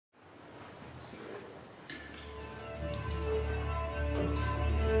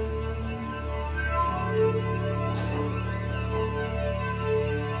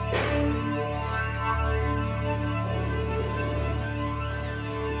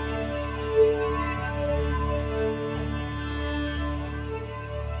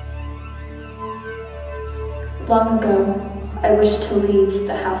Long ago, I wished to leave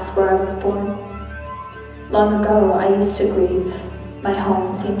the house where I was born. Long ago, I used to grieve. My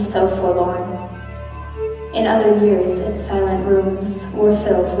home seemed so forlorn. In other years, its silent rooms were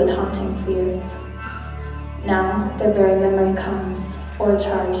filled with haunting fears. Now, their very memory comes,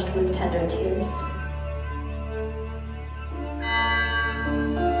 o'ercharged with tender tears.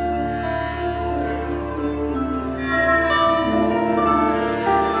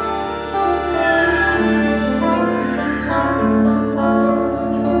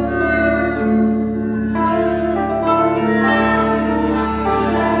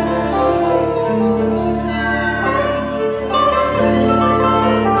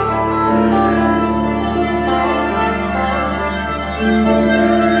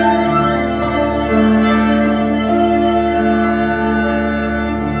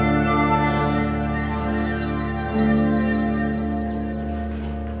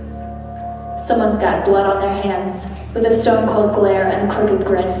 Someone's got blood on their hands, with a stone-cold glare and crooked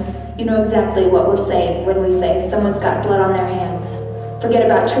grin. You know exactly what we're saying when we say someone's got blood on their hands. Forget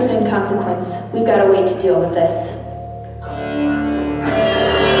about truth and consequence. We've got a way to deal with this.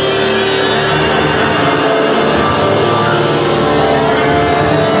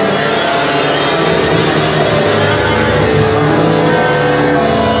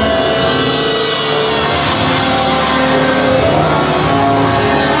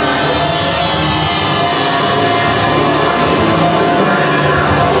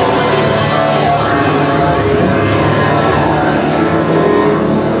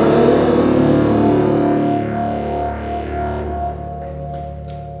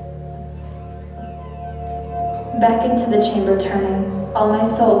 Back into the chamber turning, all my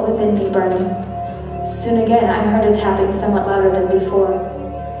soul within me burning. Soon again I heard a tapping somewhat louder than before.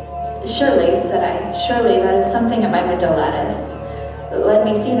 Surely, said I, surely that is something at my window lattice. Let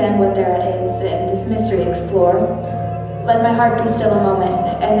me see then what thereat is, and this mystery explore. Let my heart be still a moment,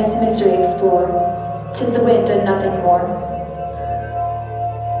 and this mystery explore. 'Tis the wind and nothing more.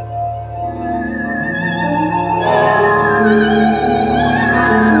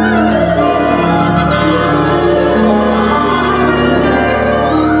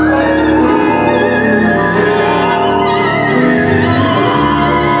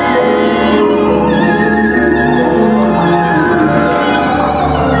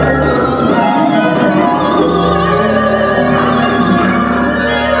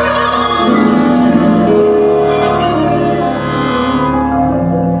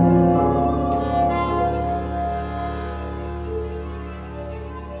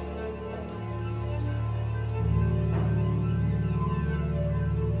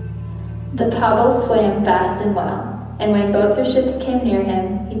 The Pabble swam fast and well, and when boats or ships came near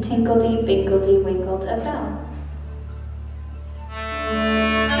him, he tinkledy-binkledy-winkled a bell.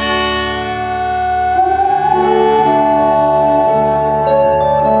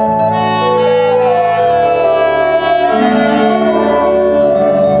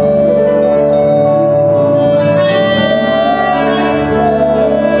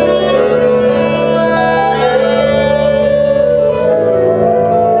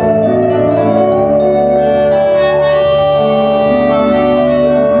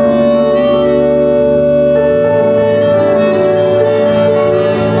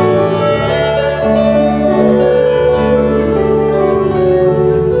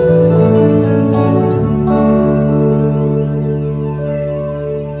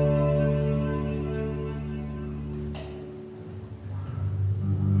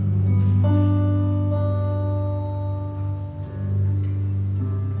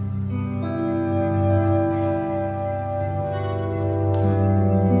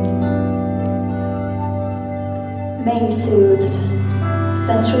 May soothed,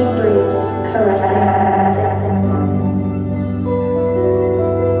 sensual breeze caressing.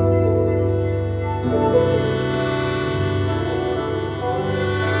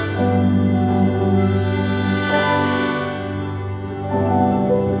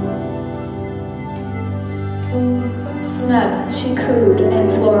 Snug, she cooed in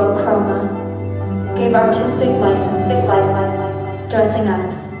floral chroma, gave artistic license, dressing up.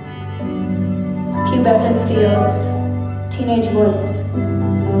 Pubescent fields, teenage woods,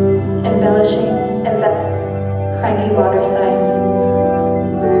 embellishing, craggy watersides.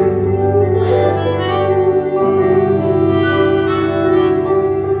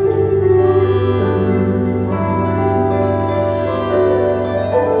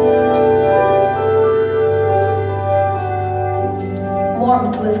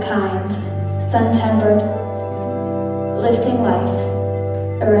 Warmth was kind, sun-tempered, lifting life,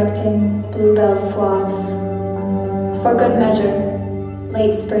 erecting bluebell swaths. For good measure,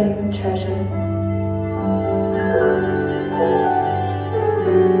 late spring treasure.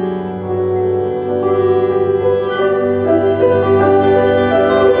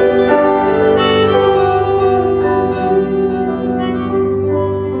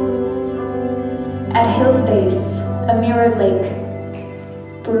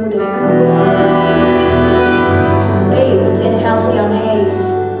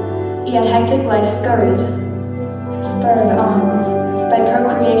 Yet hectic life scurried, spurred on by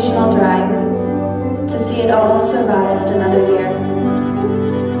procreational drive, to see it all survived another year.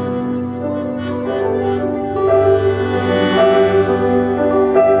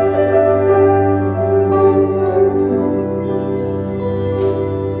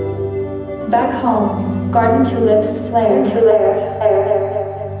 Back home, garden tulips flared,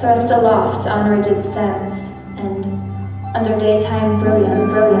 thrust aloft on rigid stems, and, under daytime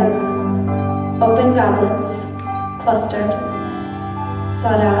brilliance, open goblets, clustered,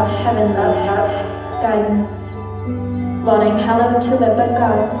 sought out heavenly guidance, lauding hallowed tulip of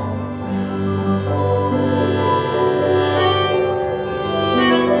gods.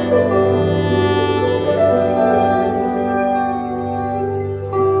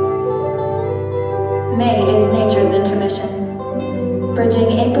 May is nature's intermission,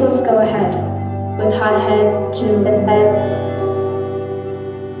 bridging April's go-ahead with hothead June.